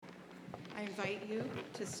I invite you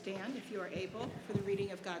to stand, if you are able, for the reading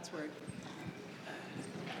of God's Word.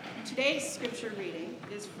 Today's scripture reading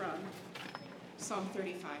is from Psalm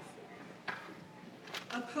 35.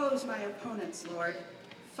 Oppose my opponents, Lord.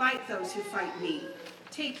 Fight those who fight me.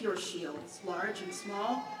 Take your shields, large and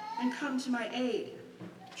small, and come to my aid.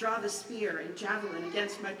 Draw the spear and javelin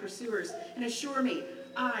against my pursuers, and assure me,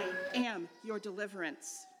 I am your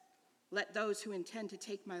deliverance. Let those who intend to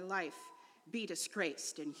take my life be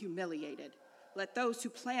disgraced and humiliated. Let those who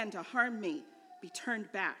plan to harm me be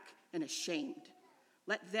turned back and ashamed.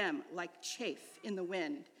 Let them, like chaff in the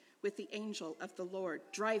wind, with the angel of the Lord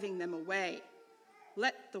driving them away.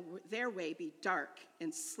 Let their way be dark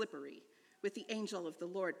and slippery, with the angel of the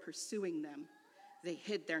Lord pursuing them. They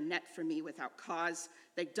hid their net for me without cause.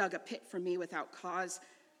 They dug a pit for me without cause.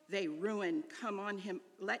 Let ruin come on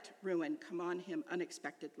him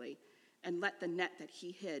unexpectedly, and let the net that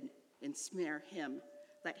he hid ensnare him.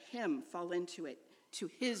 Let him fall into it to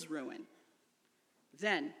his ruin.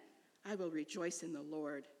 Then I will rejoice in the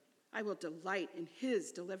Lord. I will delight in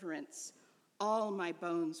his deliverance. All my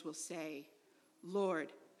bones will say,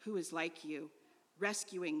 Lord, who is like you,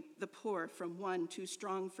 rescuing the poor from one too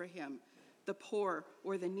strong for him, the poor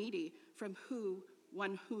or the needy from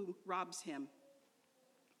one who robs him.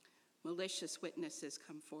 Malicious witnesses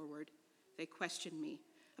come forward. They question me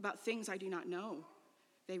about things I do not know.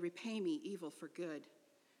 They repay me evil for good,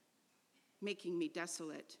 making me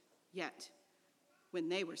desolate. Yet, when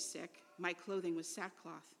they were sick, my clothing was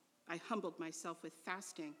sackcloth. I humbled myself with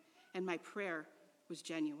fasting, and my prayer was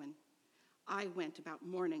genuine. I went about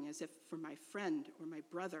mourning as if for my friend or my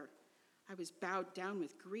brother. I was bowed down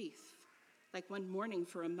with grief, like one mourning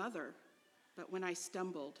for a mother. But when I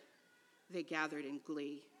stumbled, they gathered in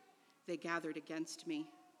glee. They gathered against me.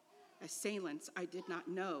 Assailants I did not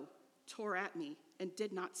know tore at me and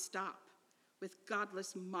did not stop. With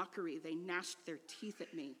godless mockery, they gnashed their teeth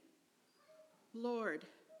at me. Lord,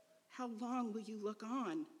 how long will you look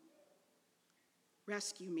on?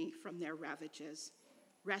 Rescue me from their ravages.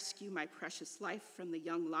 Rescue my precious life from the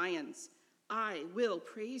young lions. I will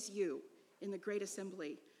praise you in the great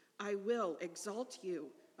assembly. I will exalt you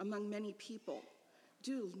among many people.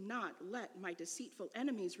 Do not let my deceitful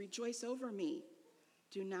enemies rejoice over me.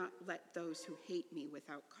 Do not let those who hate me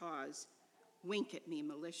without cause wink at me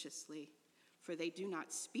maliciously, for they do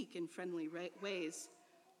not speak in friendly ways,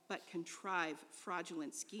 but contrive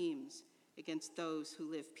fraudulent schemes against those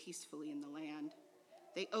who live peacefully in the land.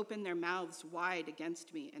 They open their mouths wide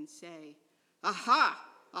against me and say, Aha,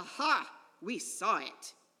 aha, we saw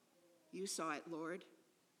it. You saw it, Lord.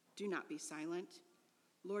 Do not be silent.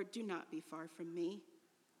 Lord, do not be far from me.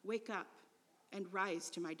 Wake up and rise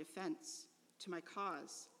to my defense, to my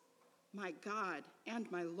cause. My God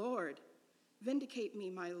and my Lord, vindicate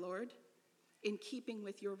me, my Lord, in keeping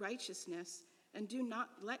with your righteousness, and do not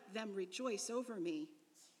let them rejoice over me.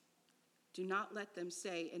 Do not let them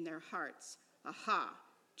say in their hearts, Aha,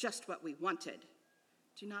 just what we wanted.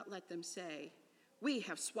 Do not let them say, We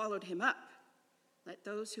have swallowed him up. Let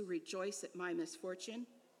those who rejoice at my misfortune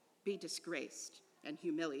be disgraced and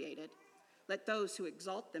humiliated. Let those who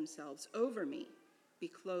exalt themselves over me be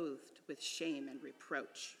clothed with shame and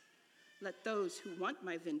reproach. Let those who want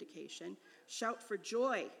my vindication shout for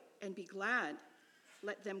joy and be glad.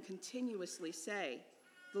 Let them continuously say,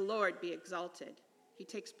 The Lord be exalted. He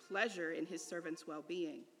takes pleasure in his servants'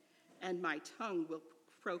 well-being, and my tongue will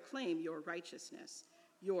proclaim your righteousness,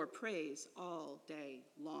 your praise all day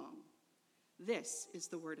long. This is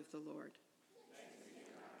the word of the Lord.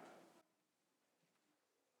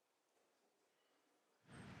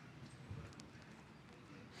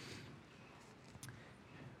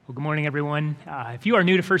 Well, good morning, everyone. If you are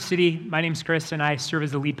new to First City, my name's Chris, and I serve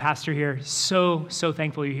as the lead pastor here. So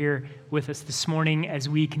thankful you're here with us this morning as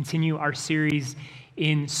we continue our series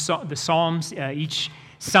in the Psalms. Each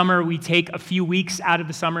summer, we take a few weeks out of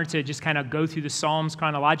the summer to just kind of go through the Psalms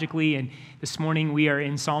chronologically, and this morning we are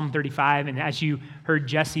in Psalm 35, and as you heard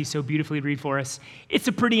Jesse so beautifully read for us, it's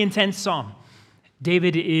a pretty intense psalm.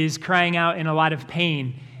 David is crying out in a lot of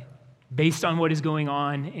pain based on what is going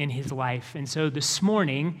on in his life. And so this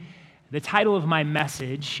morning, the title of my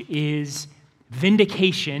message is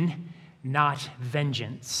Vindication, Not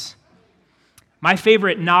Vengeance. My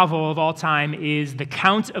favorite novel of all time is The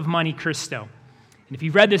Count of Monte Cristo. And if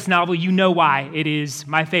you've read this novel, you know why it is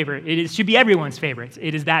my favorite. It should be everyone's favorite.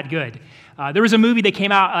 It is that good. There was a movie that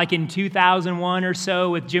came out like in 2001 or so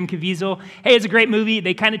with Jim Caviezel. Hey, it's a great movie.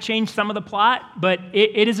 They kind of changed some of the plot, but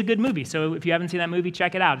it is a good movie. So if you haven't seen that movie,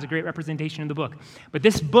 check it out. It's a great representation of the book. But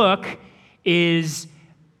this book is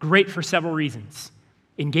great for several reasons.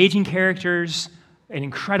 Engaging characters, an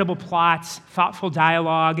incredible plot, thoughtful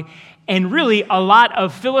dialogue, and really a lot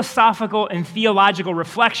of philosophical and theological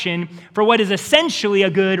reflection for what is essentially a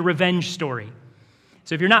good revenge story.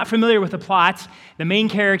 So if you're not familiar with the plot, the main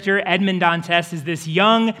character, Edmond Dantes, is this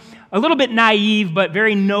young, a little bit naive, but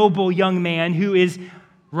very noble young man who is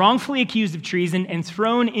wrongfully accused of treason and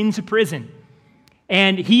thrown into prison.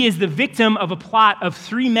 And he is the victim of a plot of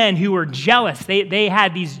three men who were jealous. They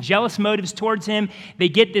had these jealous motives towards him. They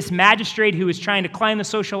get this magistrate who is trying to climb the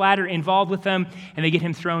social ladder involved with them, and they get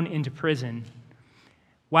him thrown into prison.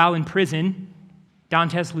 While in prison,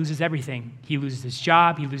 Dantes loses everything. He loses his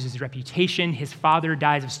job, he loses his reputation, his father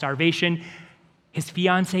dies of starvation. His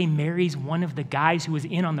fiancée marries one of the guys who was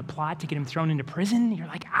in on the plot to get him thrown into prison. You're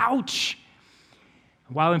like, ouch!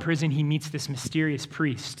 While in prison, he meets this mysterious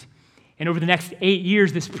priest. And over the next 8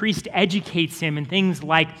 years, this priest educates him in things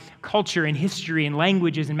like culture and history and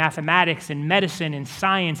languages and mathematics and medicine and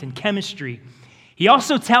science and chemistry. He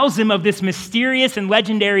also tells him of this mysterious and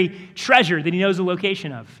legendary treasure that he knows the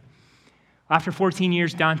location of. After 14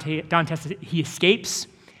 years, Dantes, he escapes,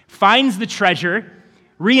 finds the treasure,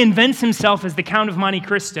 reinvents himself as the Count of Monte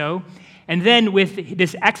Cristo, and then with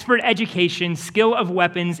this expert education, skill of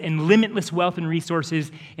weapons, and limitless wealth and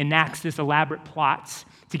resources, enacts this elaborate plots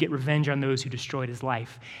to get revenge on those who destroyed his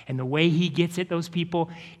life. And the way he gets at those people,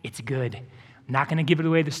 it's good. I'm not going to give it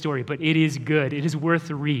away the story, but it is good. It is worth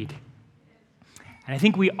the read. And I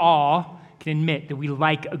think we all can admit that we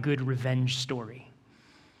like a good revenge story.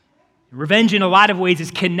 Revenge in a lot of ways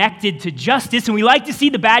is connected to justice, and we like to see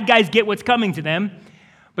the bad guys get what's coming to them.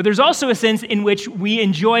 But there's also a sense in which we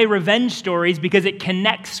enjoy revenge stories because it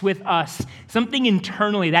connects with us, something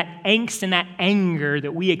internally, that angst and that anger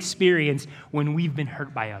that we experience when we've been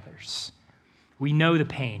hurt by others. We know the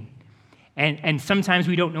pain, and sometimes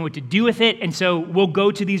we don't know what to do with it, and so we'll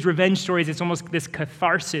go to these revenge stories. It's almost this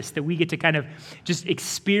catharsis that we get to kind of just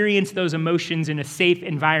experience those emotions in a safe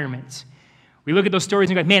environment. We look at those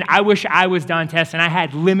stories and go, man, I wish I was Dantes and I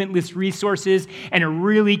had limitless resources and a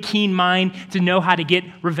really keen mind to know how to get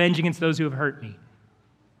revenge against those who have hurt me.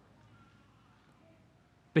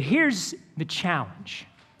 But here's the challenge.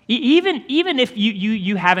 Even if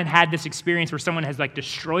you haven't had this experience where someone has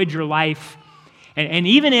destroyed your life, and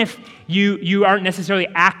even if you aren't necessarily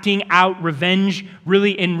acting out revenge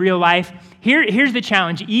really in real life, here's the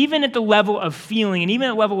challenge. Even at the level of feeling and even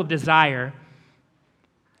at the level of desire,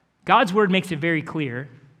 God's word makes it very clear,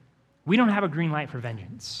 we don't have a green light for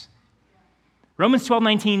vengeance. Romans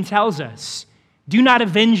 12:19 tells us, do not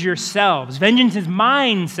avenge yourselves. Vengeance is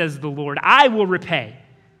mine, says the Lord. I will repay.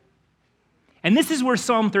 And this is where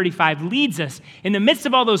Psalm 35 leads us. In the midst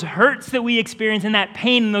of all those hurts that we experience and that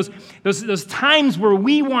pain and those times where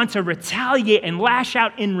we want to retaliate and lash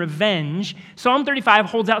out in revenge, Psalm 35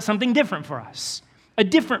 holds out something different for us, a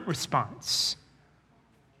different response.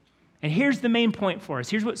 And here's the main point for us.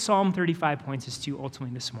 Here's what Psalm 35 points us to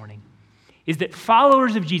ultimately this morning, is that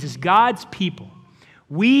followers of Jesus, God's people,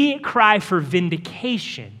 we cry for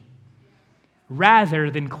vindication rather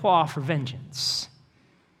than claw for vengeance.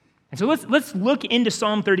 And so let's look into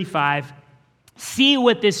Psalm 35, see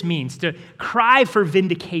what this means, to cry for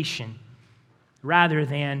vindication rather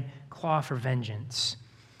than claw for vengeance.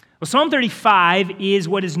 Well, Psalm 35 is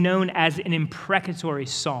what is known as an imprecatory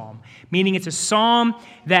psalm, meaning it's a psalm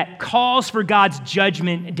that calls for God's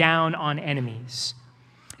judgment down on enemies.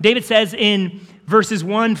 David says in verses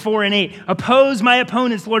 1, 4, and 8, oppose my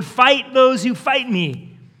opponents, Lord, fight those who fight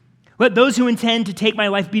me. Let those who intend to take my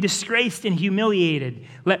life be disgraced and humiliated.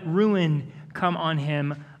 Let ruin come on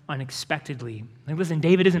him unexpectedly. Listen,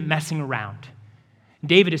 David isn't messing around.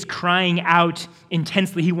 David is crying out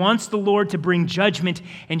intensely. He wants the Lord to bring judgment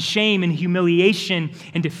and shame and humiliation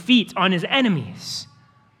and defeat on his enemies.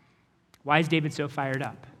 Why is David so fired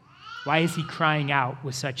up? Why is he crying out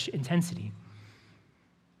with such intensity?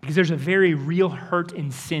 Because there's a very real hurt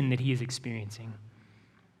and sin that he is experiencing.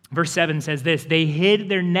 Verse 7 says this, they hid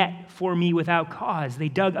their net for me without cause. They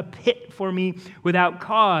dug a pit for me without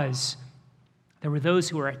cause. There were those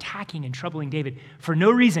who were attacking and troubling David for no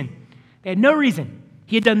reason. They had no reason.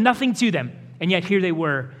 He had done nothing to them, and yet here they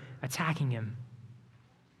were attacking him.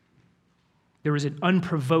 There was an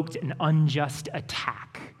unprovoked and unjust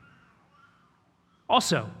attack.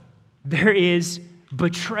 Also, there is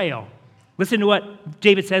betrayal. Listen to what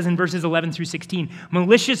David says in verses 11 through 16.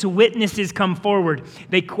 Malicious witnesses come forward.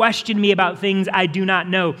 They question me about things I do not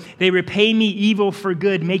know. They repay me evil for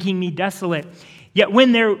good, making me desolate. Yet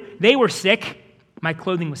when they were sick, my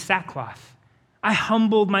clothing was sackcloth. I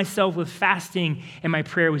humbled myself with fasting, and my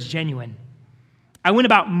prayer was genuine. I went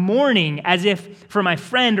about mourning as if for my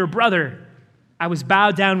friend or brother. I was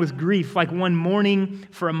bowed down with grief like one mourning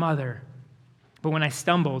for a mother. But when I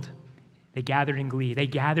stumbled, they gathered in glee. They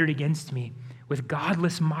gathered against me. With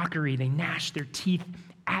godless mockery, they gnashed their teeth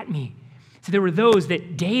at me. So there were those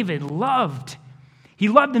that David loved. He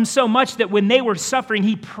loved them so much that when they were suffering,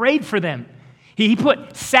 he prayed for them. He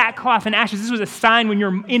put sackcloth and ashes. This was a sign when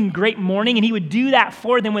you're in great mourning, and he would do that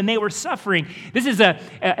for them when they were suffering. This is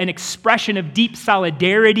an expression of deep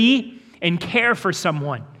solidarity and care for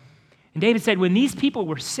someone. And David said, when these people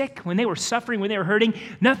were sick, when they were suffering, when they were hurting,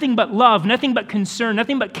 nothing but love, nothing but concern,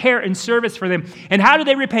 nothing but care and service for them. And how do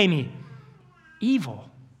they repay me? Evil.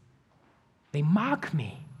 They mock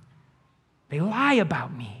me. They lie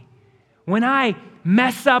about me. When I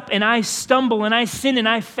mess up and I stumble and I sin and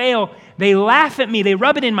I fail, they laugh at me. They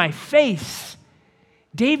rub it in my face.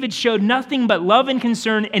 David showed nothing but love and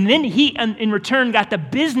concern, and then he, in return, got the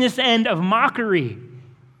business end of mockery.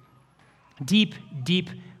 Deep, deep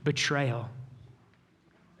betrayal.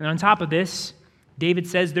 And on top of this, David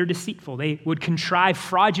says they're deceitful. They would contrive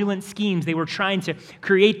fraudulent schemes. They were trying to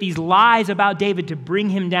create these lies about David to bring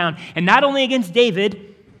him down. And not only against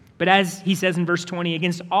David, but as he says in verse 20,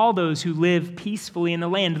 against all those who live peacefully in the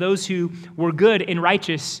land, those who were good and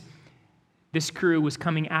righteous, this crew was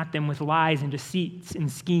coming at them with lies and deceits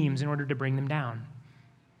and schemes in order to bring them down.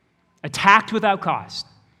 Attacked without cause,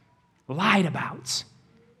 lied about,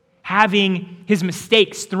 having his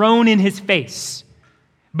mistakes thrown in his face,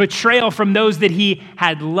 betrayal from those that he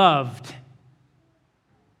had loved.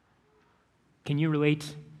 Can you relate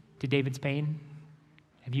to David's pain?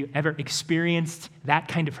 Have you ever experienced that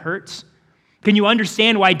kind of hurt? Can you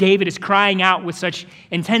understand why David is crying out with such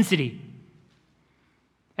intensity?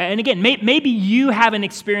 And again, maybe you haven't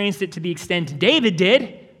experienced it to the extent David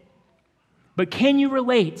did, but can you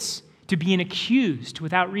relate to being accused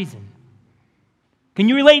without reason? Can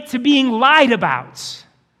you relate to being lied about?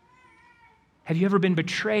 Have you ever been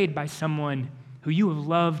betrayed by someone who you have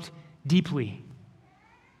loved deeply?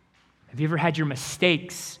 Have you ever had your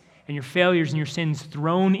mistakes and your failures and your sins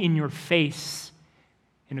thrown in your face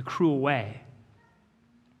in a cruel way?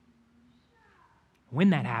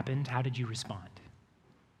 When that happened, how did you respond?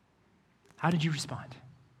 How did you respond?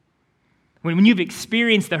 When you've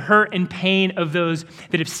experienced the hurt and pain of those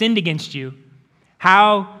that have sinned against you,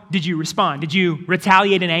 how did you respond? Did you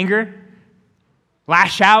retaliate in anger?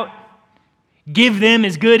 Lash out? Give them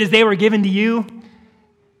as good as they were given to you?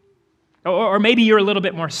 Or maybe you're a little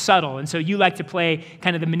bit more subtle, and so you like to play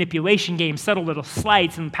kind of the manipulation game, subtle little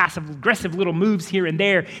slights and passive-aggressive little moves here and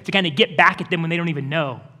there to kind of get back at them when they don't even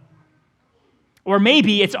know. Or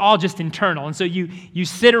maybe it's all just internal, and so you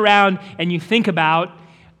sit around and you think about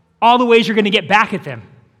all the ways you're going to get back at them.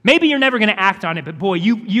 Maybe you're never going to act on it, but boy,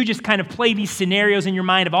 you just kind of play these scenarios in your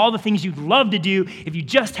mind of all the things you'd love to do if you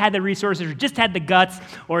just had the resources or just had the guts,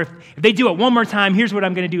 or if they do it one more time, here's what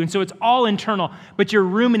I'm going to do. And so it's all internal, but you're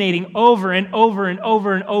ruminating over and over and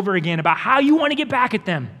over and over again about how you want to get back at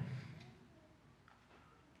them.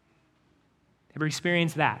 Ever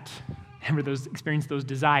experienced that? Ever experienced those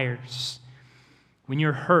desires? When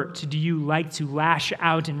you're hurt, do you like to lash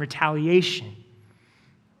out in retaliation?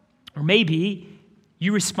 Or maybe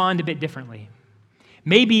you respond a bit differently.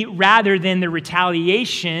 Maybe rather than the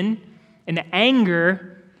retaliation and the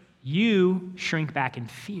anger, you shrink back in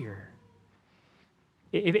fear.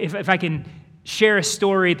 If I can share a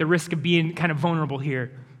story at the risk of being kind of vulnerable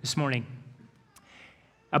here this morning.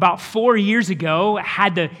 About 4 years ago, I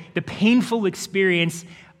had the painful experience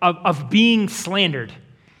of being slandered,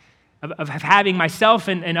 of having myself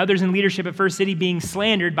and others in leadership at First City being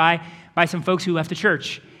slandered by some folks who left the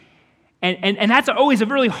church. And that's always a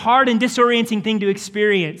really hard and disorienting thing to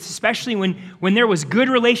experience, especially when there was good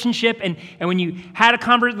relationship and when you had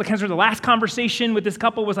the last conversation with this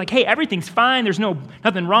couple was like, hey, everything's fine, there's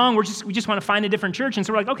nothing wrong, we just want to find a different church. And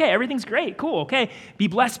so we're like, okay, everything's great, cool, okay, be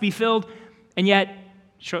blessed, be filled. And yet,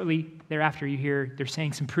 shortly thereafter, you hear they're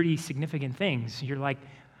saying some pretty significant things. You're like,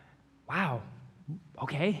 wow,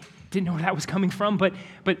 okay, didn't know where that was coming from, but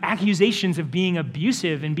accusations of being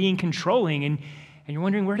abusive and being controlling, and you're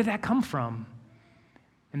wondering, where did that come from?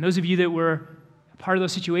 And those of you that were part of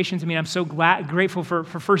those situations, I'm so grateful for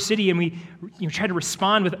First City, and we try to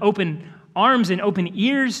respond with open arms and open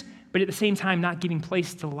ears, but at the same time not giving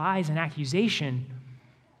place to lies and accusation.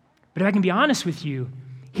 But if I can be honest with you,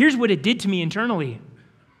 here's what it did to me internally.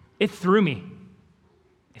 It threw me.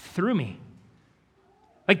 It threw me.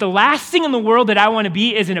 Like, the last thing in the world that I want to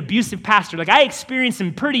be is an abusive pastor. Like, I experienced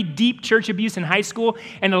some pretty deep church abuse in high school,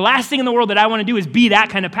 and the last thing in the world that I want to do is be that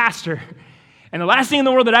kind of pastor. And the last thing in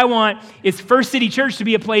the world that I want is First City Church to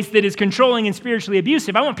be a place that is controlling and spiritually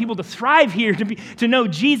abusive. I want people to thrive here, to know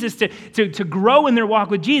Jesus, to grow in their walk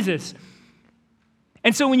with Jesus.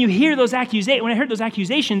 And so when I heard those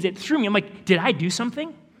accusations, it threw me. I'm like, did I do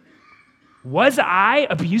something? Was I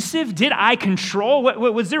abusive? Did I control?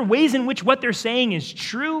 Was there ways in which what they're saying is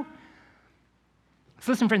true?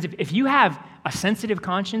 So listen, friends, if you have a sensitive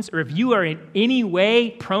conscience, or if you are in any way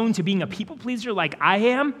prone to being a people pleaser like I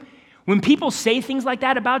am, when people say things like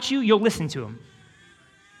that about you, you'll listen to them.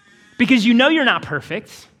 Because you know you're not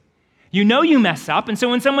perfect. You know you mess up. And so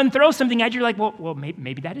when someone throws something at you, you're like, well,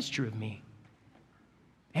 maybe that is true of me.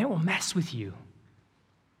 And it will mess with you.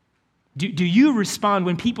 Do you respond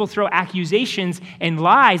when people throw accusations and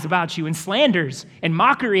lies about you and slanders and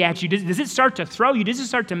mockery at you? Does it start to throw you? Does it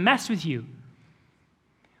start to mess with you?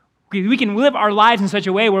 We can live our lives in such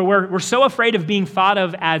a way where we're so afraid of being thought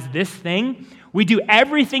of as this thing. We do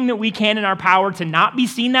everything that we can in our power to not be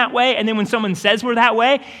seen that way. And then when someone says we're that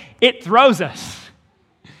way, it throws us.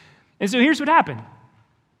 And so here's what happened.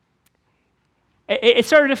 It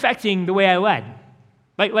started affecting the way I led.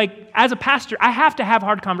 Like as a pastor, I have to have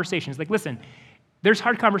hard conversations. Like, listen, there's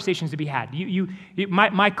hard conversations to be had.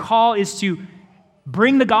 My call is to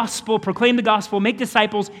bring the gospel, proclaim the gospel, make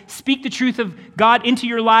disciples, speak the truth of God into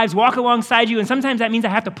your lives, walk alongside you. And sometimes that means I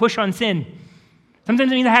have to push on sin.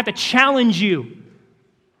 Sometimes it means I have to challenge you.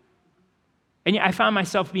 And yet I found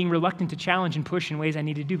myself being reluctant to challenge and push in ways I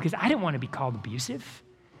needed to do because I didn't want to be called abusive.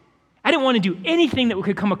 I didn't want to do anything that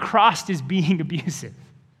could come across as being abusive.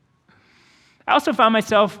 I also found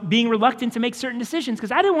myself being reluctant to make certain decisions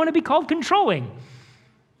because I didn't want to be called controlling.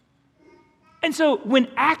 And so when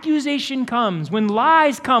accusation comes, when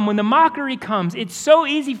lies come, when the mockery comes, it's so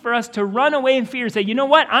easy for us to run away in fear and say, you know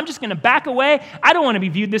what, I'm just going to back away. I don't want to be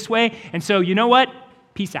viewed this way. And so, you know what?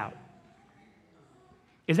 Peace out.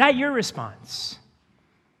 Is that your response?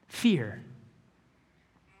 Fear.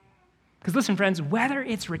 Because listen, friends, whether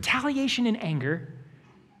it's retaliation and anger,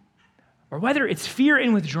 or whether it's fear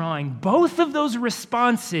and withdrawing, both of those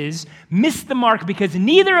responses miss the mark because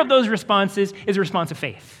neither of those responses is a response of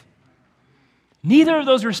faith. Neither of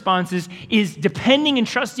those responses is depending and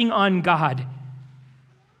trusting on God.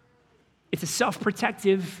 It's a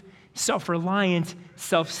self-protective, self-reliant,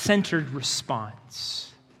 self-centered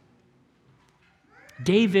response.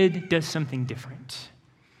 David does something different.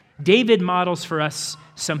 David models for us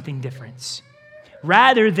something different.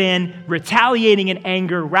 Rather than retaliating in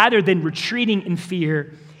anger, rather than retreating in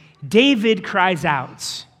fear, David cries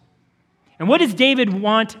out. And what does David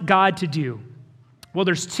want God to do? Well,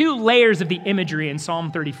 there's two layers of the imagery in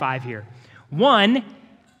Psalm 35 here. One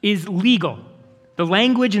is legal. The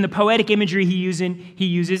language and the poetic imagery he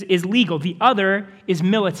uses is legal. The other is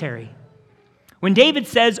military. When David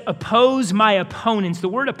says, oppose my opponents, the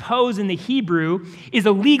word oppose in the Hebrew is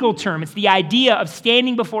a legal term. It's the idea of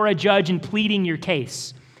standing before a judge and pleading your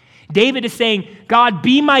case. David is saying, God,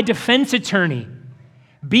 be my defense attorney.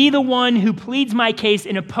 Be the one who pleads my case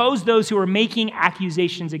and oppose those who are making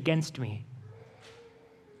accusations against me.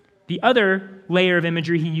 The other layer of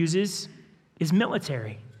imagery he uses is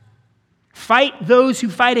military. Fight those who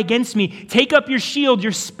fight against me. Take up your shield,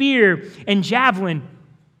 your spear, and javelin.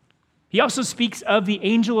 He also speaks of the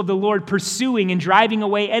angel of the Lord pursuing and driving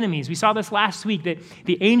away enemies. We saw this last week, that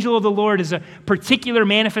the angel of the Lord is a particular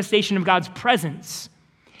manifestation of God's presence.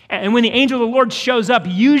 And when the angel of the Lord shows up,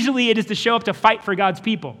 usually it is to show up to fight for God's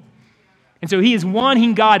people. And so he is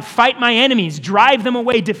wanting God, fight my enemies, drive them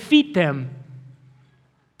away, defeat them.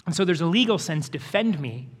 And so there's a legal sense, defend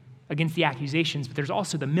me against the accusations, but there's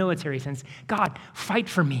also the military sense, God, fight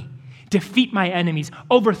for me, defeat my enemies,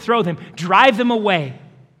 overthrow them, drive them away,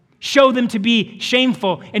 show them to be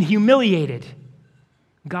shameful and humiliated.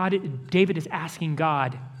 David is asking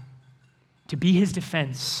God to be his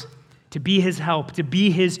defense, to be his help, to be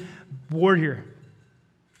his warrior.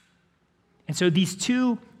 And so these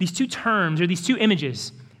two terms, or these two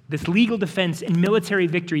images, this legal defense and military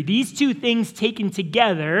victory, these two things taken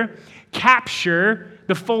together capture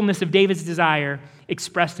the fullness of David's desire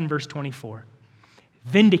expressed in verse 24.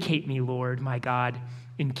 Vindicate me, Lord, my God,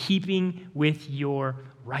 in keeping with your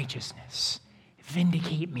righteousness.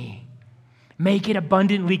 Vindicate me. Make it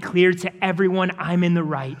abundantly clear to everyone I'm in the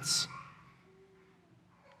right,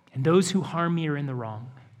 and those who harm me are in the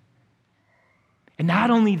wrong. And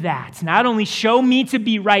not only that, not only show me to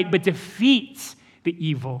be right, but defeat the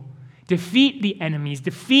evil, defeat the enemies,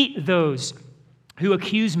 defeat those who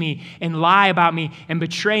accuse me and lie about me and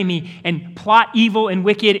betray me and plot evil and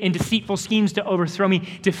wicked and deceitful schemes to overthrow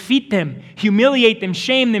me. Defeat them, humiliate them,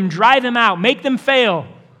 shame them, drive them out, make them fail.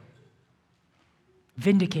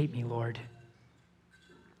 Vindicate me, Lord.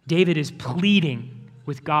 David is pleading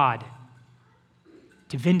with God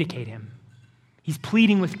to vindicate him. He's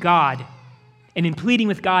pleading with God And in pleading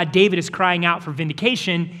with God, David is crying out for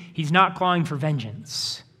vindication. He's not calling for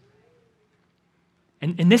vengeance.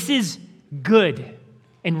 And this is good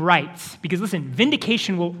and right. Because listen,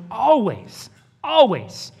 vindication will always,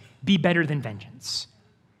 always be better than vengeance.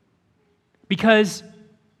 Because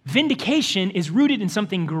vindication is rooted in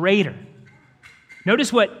something greater.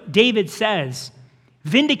 Notice what David says.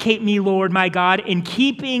 Vindicate me, Lord my God, in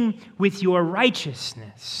keeping with your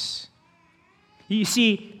righteousness. You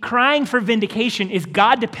see, crying for vindication is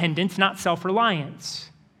God-dependence, not self-reliance.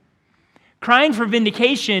 Crying for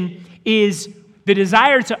vindication is the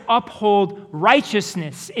desire to uphold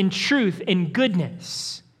righteousness and truth and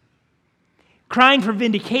goodness. Crying for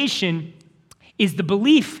vindication is the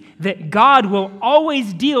belief that God will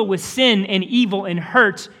always deal with sin and evil and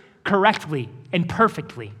hurt correctly and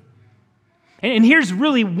perfectly. And here's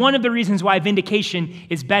really one of the reasons why vindication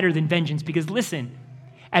is better than vengeance. Because listen,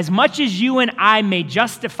 as much as you and I may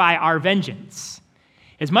justify our vengeance,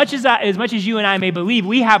 as much as you and I may believe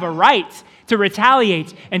we have a right to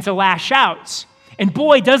retaliate and to lash out, and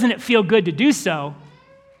boy, doesn't it feel good to do so,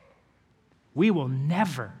 we will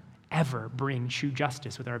never, ever bring true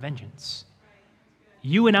justice with our vengeance.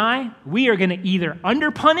 You and I, we are going to either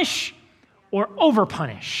underpunish or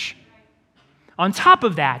overpunish. On top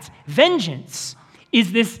of that, vengeance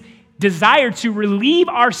is this desire to relieve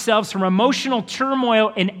ourselves from emotional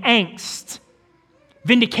turmoil and angst.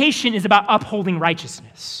 Vindication is about upholding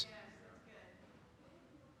righteousness.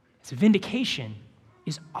 So vindication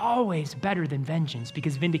is always better than vengeance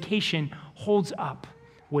because vindication holds up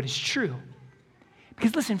what is true.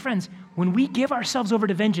 Because listen, friends, when we give ourselves over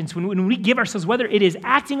to vengeance, when we give ourselves, whether it is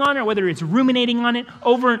acting on it or whether it's ruminating on it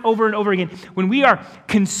over and over and over again, when we are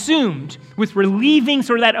consumed with relieving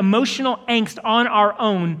sort of that emotional angst on our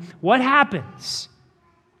own, what happens?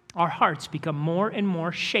 Our hearts become more and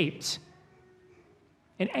more shaped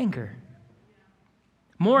in anger,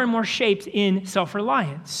 more and more shaped in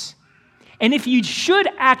self-reliance. And if you should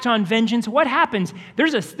act on vengeance, what happens?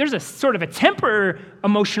 There's a sort of a temporary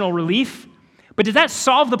emotional relief. But does that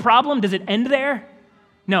solve the problem? Does it end there?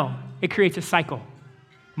 No, it creates a cycle.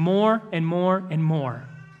 More and more and more.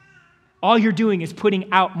 All you're doing is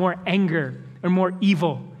putting out more anger or more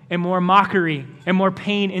evil and more mockery and more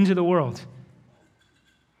pain into the world.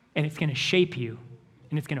 And it's going to shape you,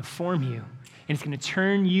 and it's going to form you, and it's going to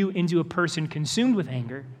turn you into a person consumed with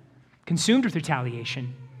anger, consumed with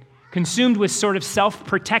retaliation, consumed with sort of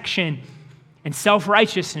self-protection and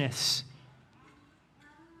self-righteousness.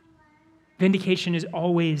 Vindication is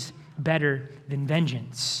always better than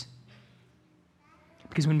vengeance.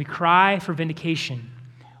 Because when we cry for vindication,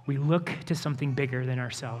 we look to something bigger than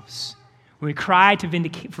ourselves. When we cry for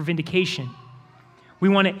vindication, we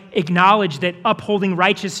want to acknowledge that upholding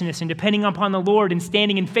righteousness and depending upon the Lord and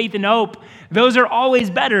standing in faith and hope, those are always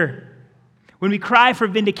better. When we cry for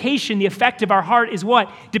vindication, the effect of our heart is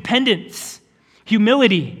what? Dependence,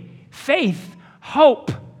 humility, faith,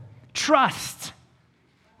 hope, trust.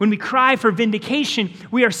 When we cry for vindication,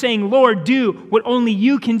 we are saying, Lord, do what only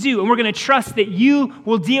you can do. And we're going to trust that you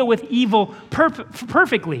will deal with evil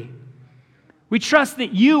perfectly. We trust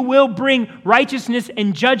that you will bring righteousness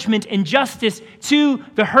and judgment and justice to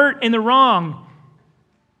the hurt and the wrong.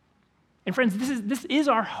 And friends, this is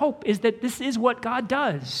our hope, is that this is what God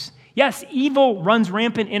does. Yes, evil runs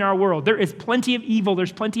rampant in our world. There is plenty of evil.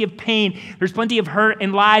 There's plenty of pain. There's plenty of hurt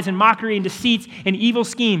and lies and mockery and deceits and evil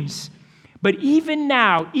schemes. But even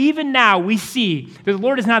now, we see that the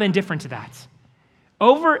Lord is not indifferent to that.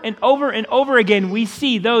 Over and over and over again, we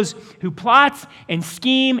see those who plot and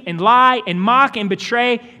scheme and lie and mock and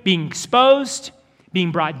betray being exposed,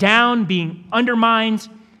 being brought down, being undermined.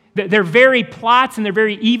 Their very plots and their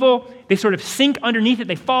very evil, they sort of sink underneath it.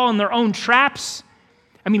 They fall in their own traps.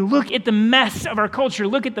 I mean, look at the mess of our culture.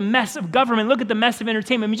 Look at the mess of government. Look at the mess of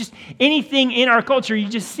entertainment. I mean, just anything in our culture, you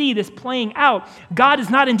just see this playing out. God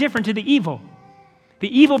is not indifferent to the evil.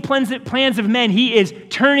 The evil plans of men, he is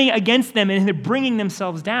turning against them and they're bringing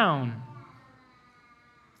themselves down.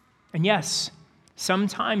 And yes,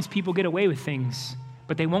 sometimes people get away with things,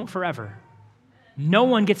 but they won't forever. No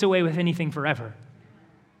one gets away with anything forever.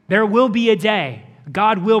 There will be a day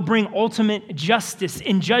God will bring ultimate justice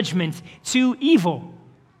and judgment to evil.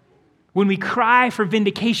 When we cry for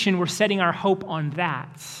vindication, we're setting our hope on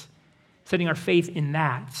that, setting our faith in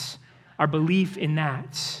that, our belief in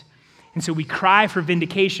that. And so we cry for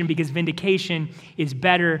vindication because vindication is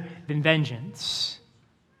better than vengeance.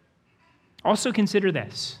 Also consider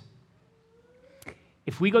this.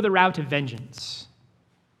 If we go the route of vengeance,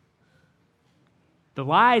 the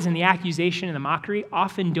lies and the accusation and the mockery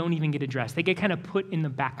often don't even get addressed. They get kind of put in the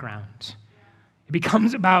background. It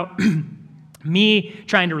becomes about me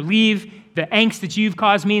trying to relieve the angst that you've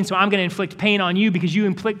caused me, and so I'm going to inflict pain on you because you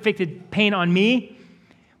inflicted pain on me.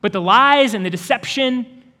 But the lies and the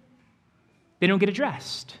deception, they don't get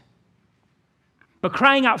addressed. But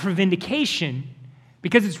crying out for vindication,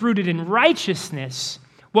 because it's rooted in righteousness,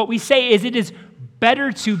 what we say is it is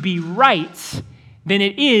better to be right than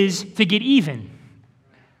it is to get even.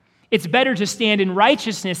 It's better to stand in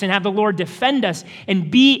righteousness and have the Lord defend us and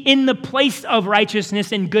be in the place of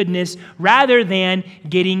righteousness and goodness rather than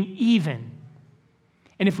getting even.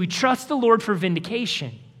 And if we trust the Lord for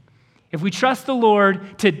vindication, if we trust the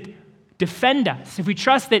Lord to defend us, if we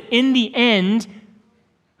trust that in the end,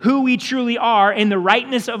 who we truly are and the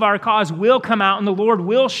rightness of our cause will come out and the Lord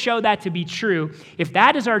will show that to be true, if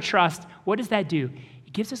that is our trust, what does that do?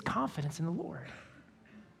 It gives us confidence in the Lord.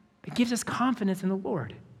 It gives us confidence in the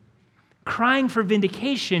Lord. Crying for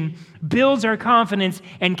vindication builds our confidence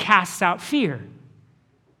and casts out fear.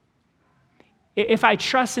 If I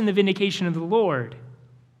trust in the vindication of the Lord,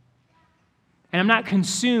 and I'm not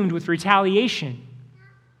consumed with retaliation,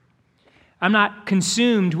 I'm not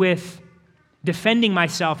consumed with defending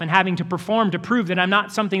myself and having to perform to prove that I'm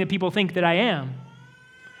not something that people think that I am.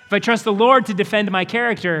 If I trust the Lord to defend my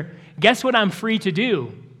character, guess what I'm free to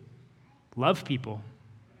do? Love people.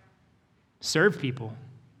 Serve people.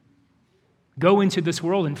 Go into this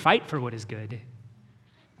world and fight for what is good.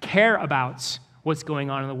 Care about what's going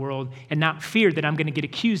on in the world and not fear that I'm going to get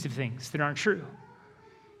accused of things that aren't true.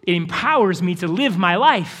 It empowers me to live my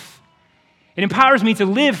life. It empowers me to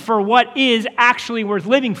live for what is actually worth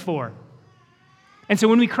living for. And so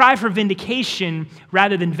when we cry for vindication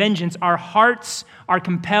rather than vengeance, our hearts are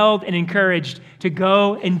compelled and encouraged to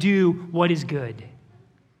go and do what is good.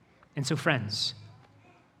 And so, friends,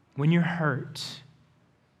 when you're hurt,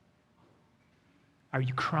 are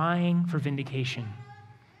you crying for vindication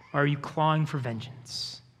or are you clawing for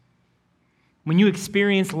vengeance? When you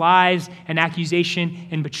experience lies and accusation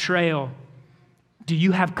and betrayal, do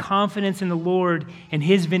you have confidence in the Lord and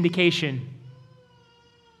His vindication?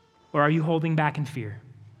 Or are you holding back in fear?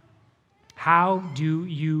 How do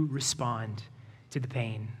you respond to the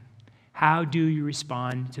pain? How do you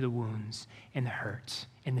respond to the wounds and the hurt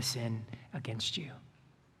and the sin against you?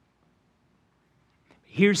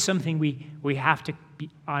 Here's something we have to be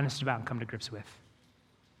honest about and come to grips with.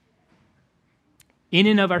 In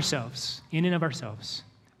and of ourselves,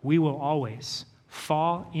 we will always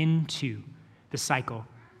fall into the cycle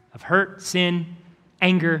of hurt, sin,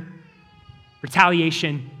 anger,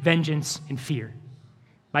 retaliation, vengeance, and fear.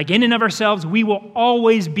 Like in and of ourselves, we will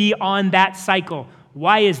always be on that cycle.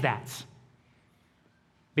 Why is that?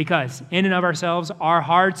 Because in and of ourselves, our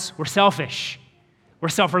hearts, we're selfish. We're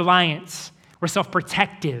self-reliant. We're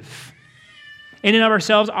self-protective. In and of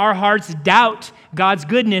ourselves, our hearts doubt God's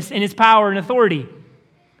goodness and His power and authority.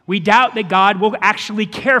 We doubt that God will actually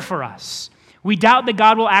care for us. We doubt that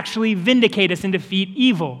God will actually vindicate us and defeat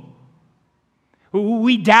evil.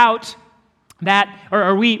 We doubt that,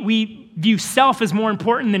 or we view self as more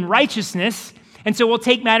important than righteousness, and so we'll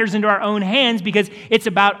take matters into our own hands because it's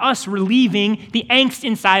about us relieving the angst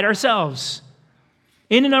inside ourselves.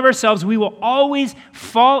 In and of ourselves, we will always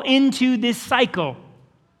fall into this cycle.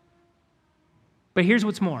 But here's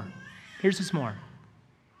what's more.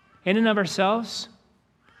 In and of ourselves,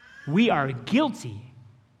 we are guilty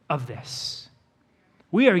of this.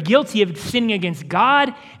 We are guilty of sinning against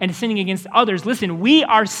God and sinning against others. Listen, we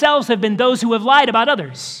ourselves have been those who have lied about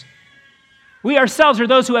others. We ourselves are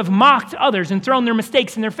those who have mocked others and thrown their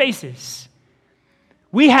mistakes in their faces.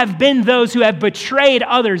 We have been those who have betrayed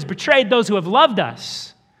others, betrayed those who have loved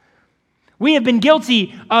us. We have been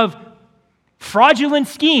guilty of fraudulent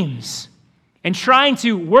schemes and trying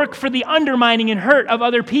to work for the undermining and hurt of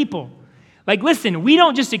other people. Like, listen, we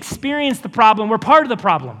don't just experience the problem, we're part of the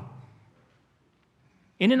problem.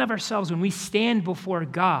 In and of ourselves, when we stand before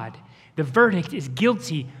God, the verdict is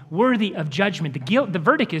guilty, worthy of judgment. The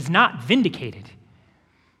verdict is not vindicated.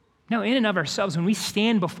 No, in and of ourselves, when we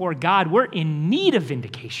stand before God, we're in need of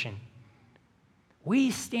vindication.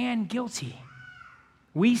 We stand guilty.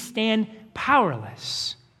 We stand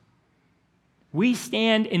powerless. We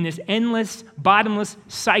stand in this endless, bottomless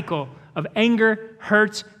cycle of anger,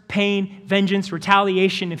 hurt, pain, vengeance,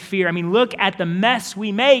 retaliation, and fear. I mean, look at the mess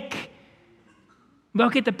we make.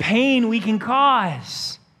 Look at the pain we can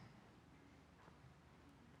cause.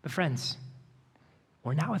 But friends,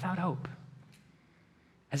 we're not without hope.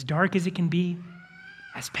 As dark as it can be,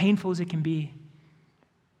 as painful as it can be,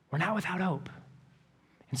 we're not without hope.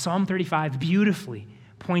 And Psalm 35 beautifully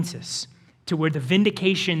points us to where the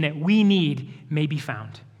vindication that we need may be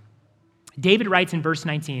found. David writes in verse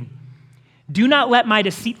 19, "Do not let my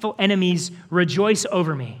deceitful enemies rejoice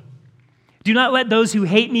over me. Do not let those who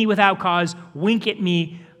hate me without cause wink at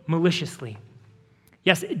me maliciously.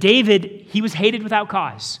 Yes, David, he was hated without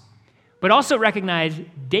cause. But also recognize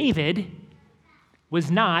David was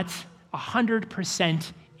not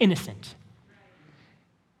 100% innocent.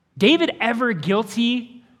 David ever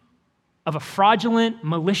guilty of a fraudulent,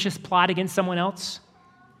 malicious plot against someone else?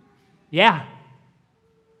 Yeah.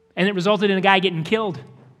 And it resulted in a guy getting killed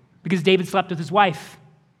because David slept with his wife.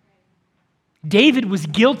 David was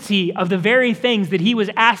guilty of the very things that he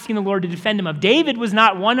was asking the Lord to defend him of. David was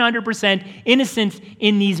not 100% innocent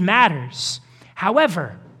in these matters.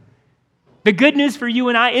 However, the good news for you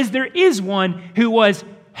and I is there is one who was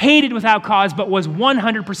hated without cause, but was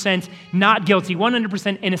 100% not guilty,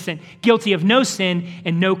 100% innocent, guilty of no sin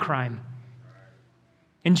and no crime.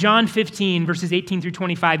 In John 15, verses 18 through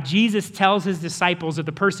 25, Jesus tells his disciples of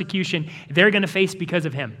the persecution they're going to face because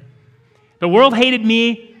of him. The world hated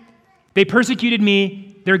me. They persecuted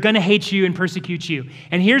me. They're going to hate you and persecute you.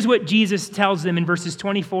 And here's what Jesus tells them in verses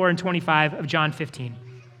 24 and 25 of John 15.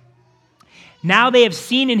 Now they have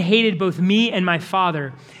seen and hated both me and my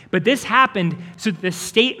Father. But this happened so that the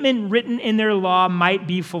statement written in their law might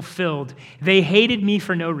be fulfilled. They hated me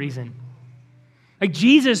for no reason. Like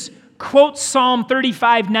Jesus quotes Psalm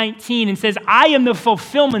 35:19 and says, I am the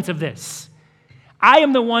fulfillment of this. I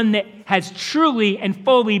am the one that has truly and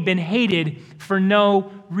fully been hated for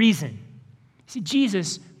no reason. See,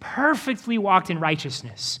 Jesus perfectly walked in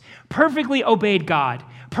righteousness, perfectly obeyed God,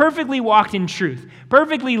 perfectly walked in truth,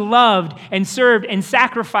 perfectly loved and served and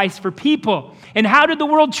sacrificed for people. And how did the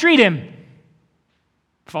world treat him?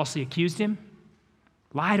 Falsely accused him,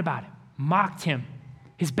 lied about him, mocked him.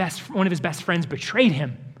 One of his best friends betrayed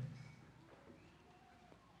him.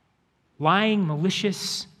 Lying,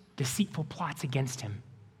 malicious, deceitful plots against him.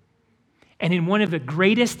 And in one of the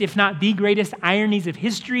greatest, if not the greatest ironies of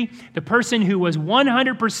history, the person who was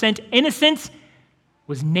 100% innocent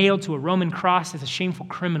was nailed to a Roman cross as a shameful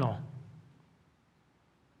criminal.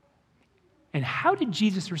 And how did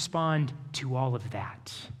Jesus respond to all of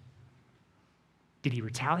that? Did he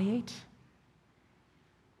retaliate?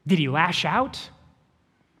 Did he lash out?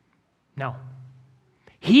 No.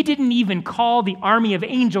 He didn't even call the army of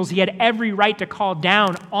angels he had every right to call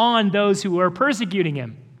down on those who were persecuting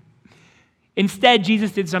him. Instead,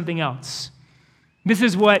 Jesus did something else. This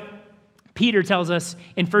is what Peter tells us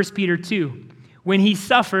in 1 Peter 2. When he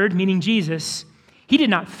suffered, meaning Jesus, he did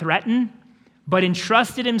not threaten, but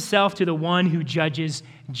entrusted himself to the one who judges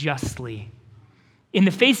justly. In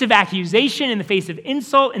the face of accusation, in the face of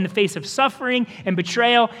insult, in the face of suffering and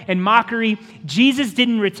betrayal and mockery, Jesus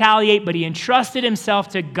didn't retaliate, but he entrusted himself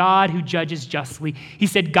to God who judges justly. He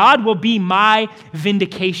said, God will be my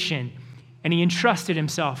vindication. And he entrusted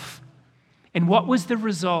himself. And what was the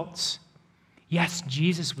result? Yes,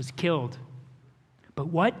 Jesus was killed. But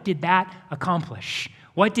what did that accomplish?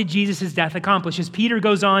 What did Jesus' death accomplish? As Peter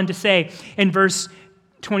goes on to say in verse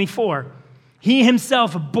 24, he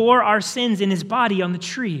himself bore our sins in his body on the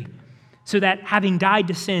tree, so that having died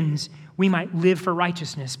to sins, we might live for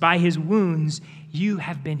righteousness. By his wounds, you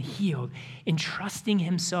have been healed. Entrusting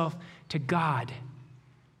himself to God,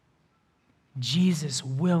 Jesus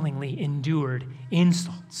willingly endured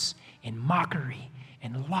insults and mockery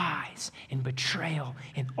and lies and betrayal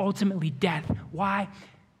and ultimately death. Why?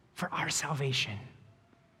 For our salvation.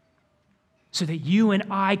 So that you and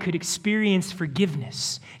I could experience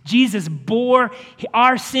forgiveness. Jesus bore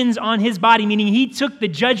our sins on his body, meaning he took the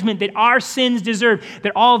judgment that our sins deserved,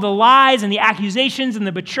 that all the lies and the accusations and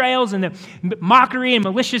the betrayals and the mockery and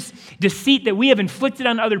malicious deceit that we have inflicted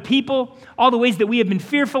on other people, all the ways that we have been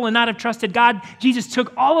fearful and not have trusted God, Jesus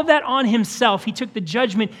took all of that on himself. He took the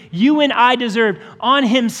judgment you and I deserved on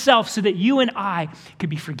himself so that you and I could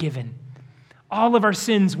be forgiven. All of our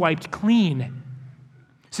sins wiped clean,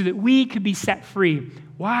 so that we could be set free.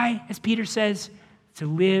 Why? As Peter says, to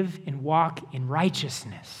live and walk in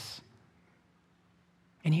righteousness.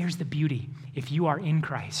 And here's the beauty. If you are in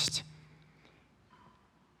Christ,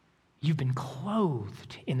 you've been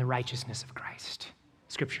clothed in the righteousness of Christ,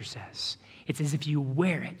 Scripture says. It's as if you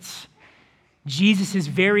wear it. Jesus'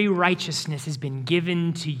 very righteousness has been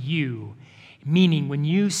given to you. Meaning, when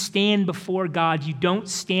you stand before God, you don't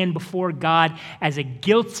stand before God as a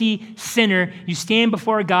guilty sinner. You stand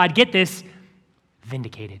before God, get this,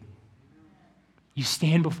 vindicated. You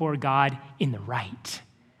stand before God in the right.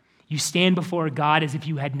 You stand before God as if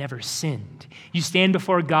you had never sinned. You stand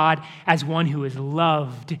before God as one who is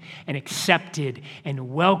loved and accepted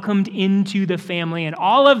and welcomed into the family. And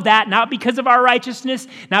all of that, not because of our righteousness,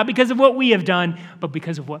 not because of what we have done, but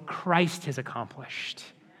because of what Christ has accomplished.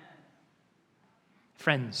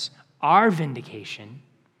 Friends, our vindication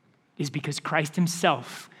is because Christ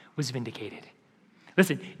himself was vindicated.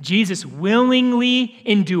 Listen, Jesus willingly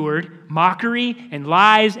endured mockery and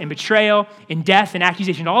lies and betrayal and death and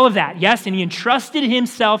accusation, all of that, yes, and he entrusted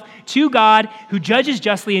himself to God who judges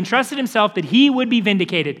justly, entrusted himself that he would be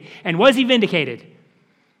vindicated. And was he vindicated?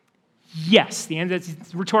 Yes. The answer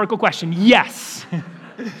is a rhetorical question. Yes.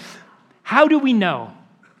 How do we know?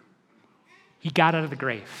 He got out of the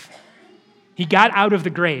grave. He got out of the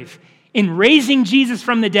grave. In raising Jesus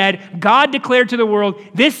from the dead, God declared to the world,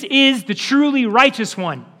 this is the truly righteous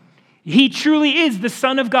one. He truly is the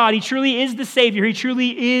Son of God. He truly is the Savior. He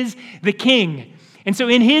truly is the King. And so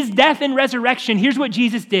in his death and resurrection, here's what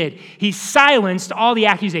Jesus did. He silenced all the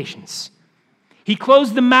accusations. He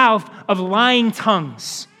closed the mouth of lying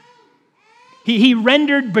tongues. He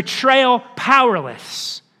rendered betrayal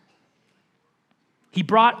powerless. He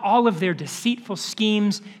brought all of their deceitful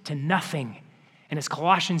schemes to nothing. And as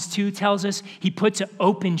Colossians 2 tells us, he put to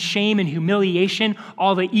open shame and humiliation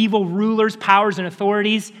all the evil rulers, powers, and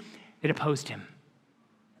authorities that opposed him.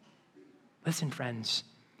 Listen, friends,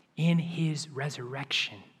 in his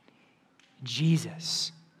resurrection,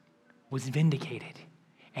 Jesus was vindicated.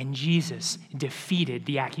 And Jesus defeated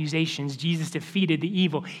the accusations. Jesus defeated the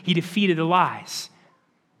evil. He defeated the lies.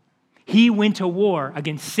 He went to war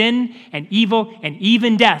against sin and evil and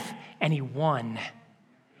even death, and he won.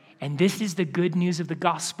 And this is the good news of the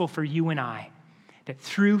gospel for you and I, that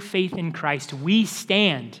through faith in Christ, we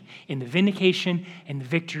stand in the vindication and the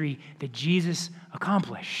victory that Jesus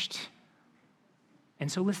accomplished.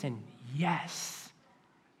 And so listen, yes,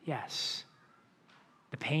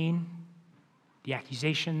 the pain, the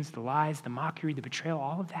accusations, the lies, the mockery, the betrayal,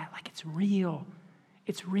 all of that, like it's real.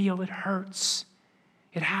 It's real, it hurts.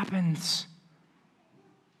 It happens.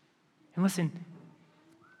 And listen,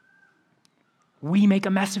 we make a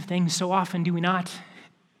mess of things so often, do we not?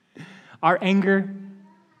 Our anger,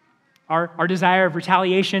 our desire of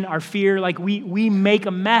retaliation, our fear, like we make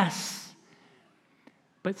a mess.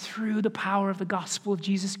 But through the power of the gospel of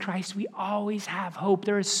Jesus Christ, we always have hope.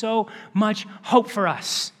 There is so much hope for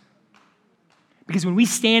us. Because when we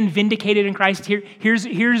stand vindicated in Christ,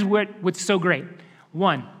 here's what's so great.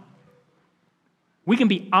 One, we can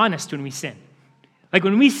be honest when we sin. Like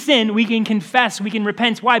when we sin, we can confess, we can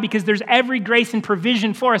repent. Why? Because there's every grace and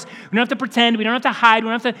provision for us. We don't have to pretend, we don't have to hide, we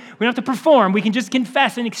don't have to perform. We can just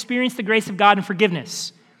confess and experience the grace of God and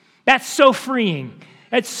forgiveness. That's so freeing.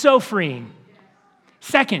 That's so freeing.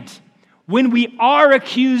 Second, when we are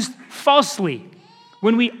accused falsely,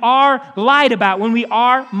 when we are lied about, when we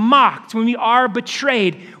are mocked, when we are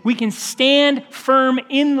betrayed, we can stand firm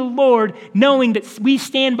in the Lord, knowing that we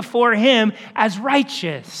stand before him as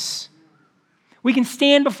righteous. We can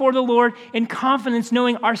stand before the Lord in confidence,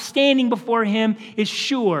 knowing our standing before him is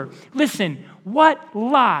sure. Listen, what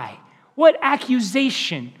lie, what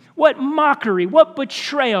accusation, what mockery, what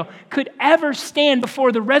betrayal could ever stand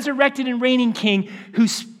before the resurrected and reigning King who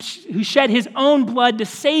shed his own blood to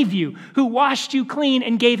save you, who washed you clean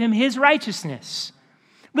and gave him his righteousness?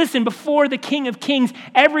 Listen, before the King of Kings,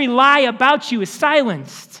 every lie about you is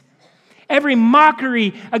silenced. Every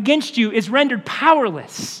mockery against you is rendered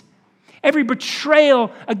powerless. Every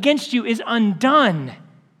betrayal against you is undone.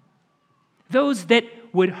 Those that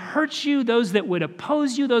would hurt you, those that would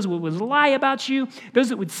oppose you, those that would lie about you, those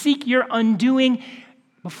that would seek your undoing,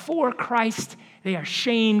 before Christ, they are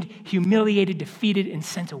shamed, humiliated, defeated, and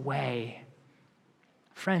sent away.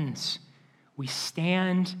 Friends, we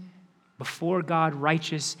stand before God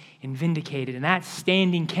righteous and vindicated, and that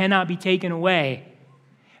standing cannot be taken away.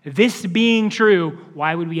 This being true,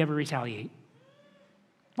 why would we ever retaliate?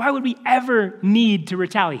 Why would we ever need to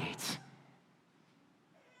retaliate?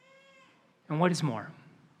 And what is more,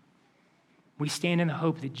 we stand in the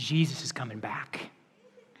hope that Jesus is coming back.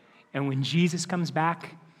 And when Jesus comes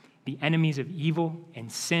back, the enemies of evil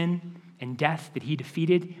and sin and death that he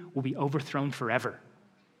defeated will be overthrown forever.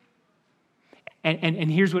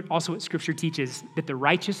 And here's what Scripture teaches, that the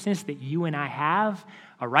righteousness that you and I have,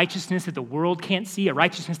 a righteousness that the world can't see, a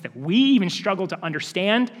righteousness that we even struggle to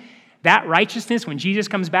understand, that righteousness, when Jesus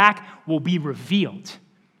comes back, will be revealed.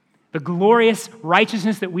 The glorious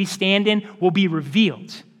righteousness that we stand in will be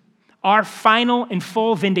revealed. Our final and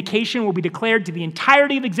full vindication will be declared to the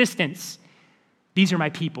entirety of existence. These are my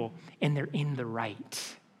people, and they're in the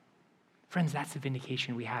right. Friends, that's the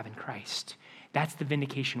vindication we have in Christ. That's the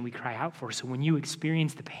vindication we cry out for. So when you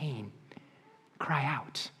experience the pain, cry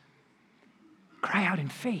out. Cry out in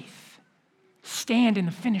faith. Stand in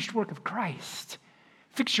the finished work of Christ.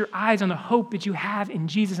 Fix your eyes on the hope that you have in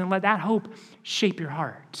Jesus and let that hope shape your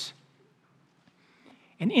heart.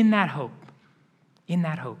 And in that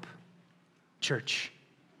hope, church,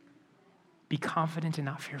 be confident and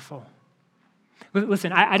not fearful.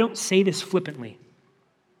 Listen, I don't say this flippantly,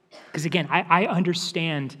 because again, I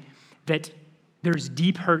understand that there's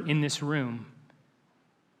deep hurt in this room.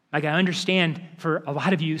 Like, I understand for a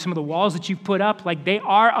lot of you, some of the walls that you've put up, like, they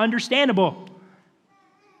are understandable.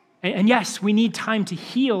 And yes, we need time to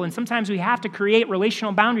heal, and sometimes we have to create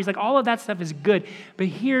relational boundaries. Like, all of that stuff is good. But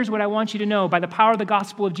here's what I want you to know. By the power of the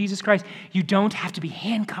gospel of Jesus Christ, you don't have to be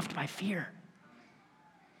handcuffed by fear.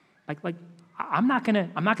 Like I'm not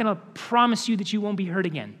gonna promise you that you won't be hurt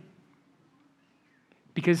again.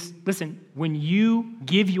 Because, listen, when you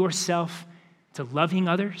give yourself to loving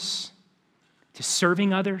others, to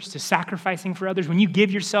serving others, to sacrificing for others, when you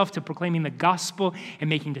give yourself to proclaiming the gospel and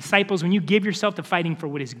making disciples, when you give yourself to fighting for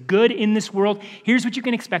what is good in this world, here's what you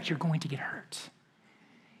can expect. You're going to get hurt.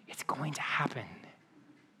 It's going to happen.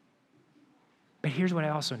 But here's what I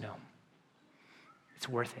also know. It's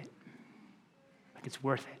worth it. Like, it's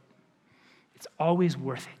worth it. It's always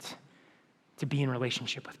worth it to be in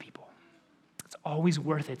relationship with people. It's always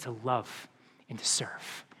worth it to love and to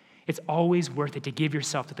serve. It's always worth it to give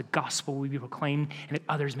yourself to the gospel we proclaim and that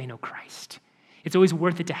others may know Christ. It's always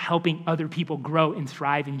worth it to helping other people grow and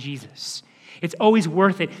thrive in Jesus. It's always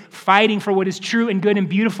worth it fighting for what is true and good and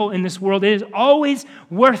beautiful in this world. It is always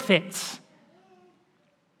worth it.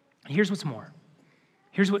 Here's what's more.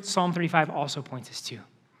 Here's what Psalm 35 also points us to.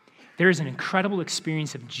 There is an incredible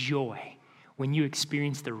experience of joy when you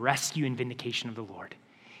experience the rescue and vindication of the Lord.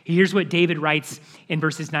 Here's what David writes in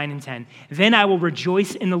verses 9 and 10. Then I will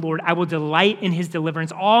rejoice in the Lord. I will delight in his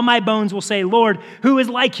deliverance. All my bones will say, Lord, who is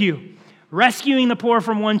like you? Rescuing the poor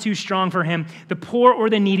from one too strong for him, the poor or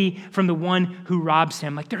the needy from the one who robs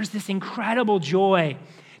him. Like, there's this incredible joy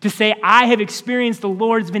to say, I have experienced the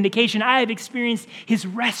Lord's vindication. I have experienced his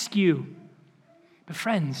rescue. But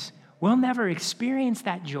friends, we'll never experience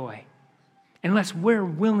that joy unless we're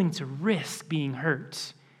willing to risk being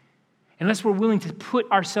hurt. Unless we're willing to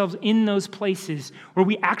put ourselves in those places where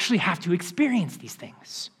we actually have to experience these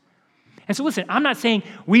things. And so listen, I'm not saying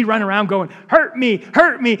we run around going, hurt me,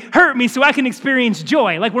 hurt me, hurt me, so I can experience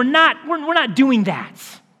joy. Like, we're not doing that.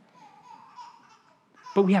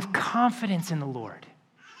 But we have confidence in the Lord.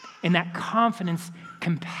 And that confidence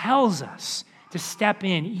compels us to step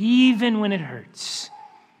in even when it hurts,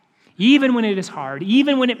 even when it is hard,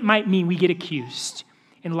 even when it might mean we get accused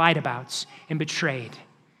and lied about and betrayed.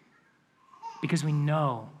 Because we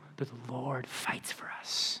know that the Lord fights for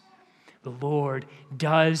us. The Lord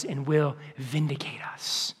does and will vindicate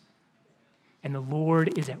us. And the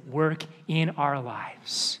Lord is at work in our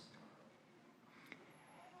lives.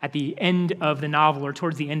 At the end of the novel, or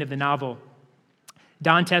towards the end of the novel,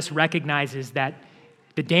 Dantes recognizes that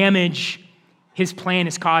the damage his plan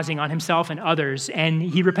is causing on himself and others, and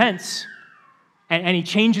he repents, and he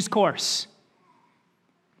changes course.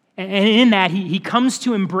 And in that, he comes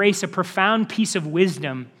to embrace a profound piece of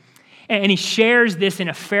wisdom, and he shares this in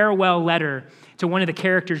a farewell letter to one of the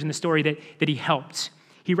characters in the story that he helped.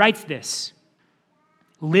 He writes this: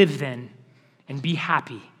 live then and be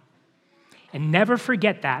happy, and never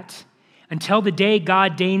forget that until the day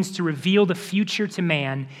God deigns to reveal the future to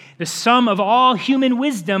man, the sum of all human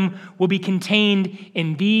wisdom will be contained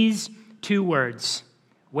in these two words: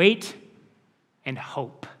 wait and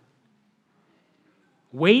hope.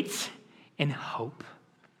 Wait and hope.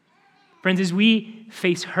 Friends, as we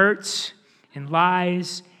face hurts and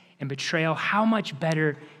lies and betrayal, how much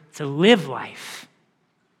better to live life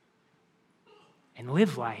and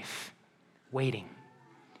live life waiting,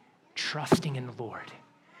 trusting in the Lord,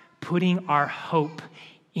 putting our hope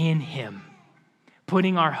in him,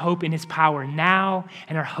 putting our hope in his power now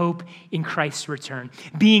and our hope in Christ's return,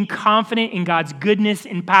 being confident in God's goodness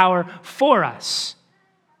and power for us,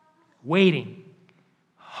 waiting,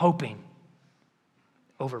 hoping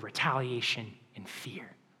over retaliation and fear.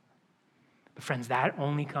 But friends, that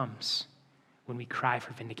only comes when we cry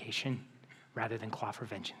for vindication rather than claw for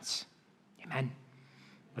vengeance. Amen?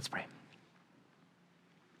 Let's pray.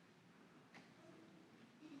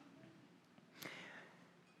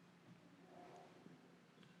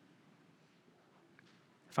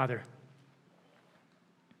 Father,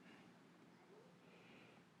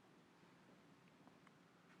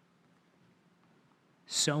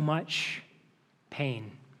 so much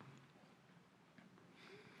pain,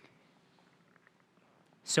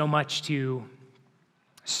 so much to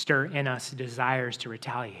stir in us desires to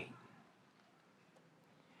retaliate.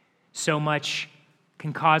 So much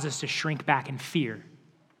can cause us to shrink back in fear.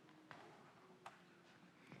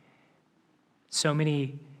 So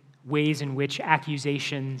many ways in which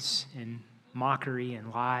accusations and mockery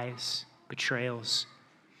and lies, betrayals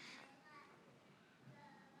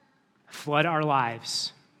flood our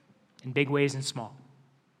lives in big ways and small.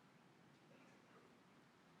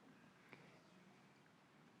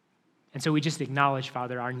 And so we just acknowledge,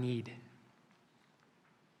 Father, our need.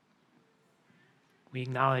 We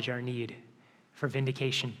acknowledge our need for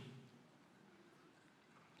vindication.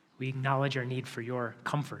 We acknowledge our need for your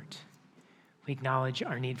comfort. We acknowledge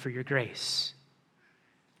our need for your grace.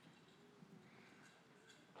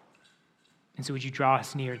 And so would you draw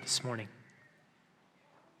us near this morning?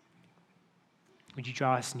 Would you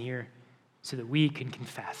draw us near so that we can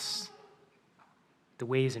confess the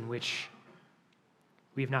ways in which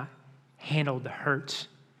we have not handled the hurt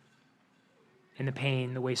and the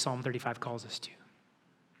pain the way Psalm 35 calls us to?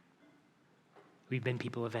 We've been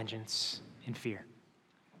people of vengeance and fear.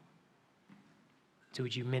 So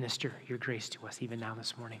would you minister your grace to us even now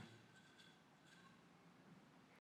this morning?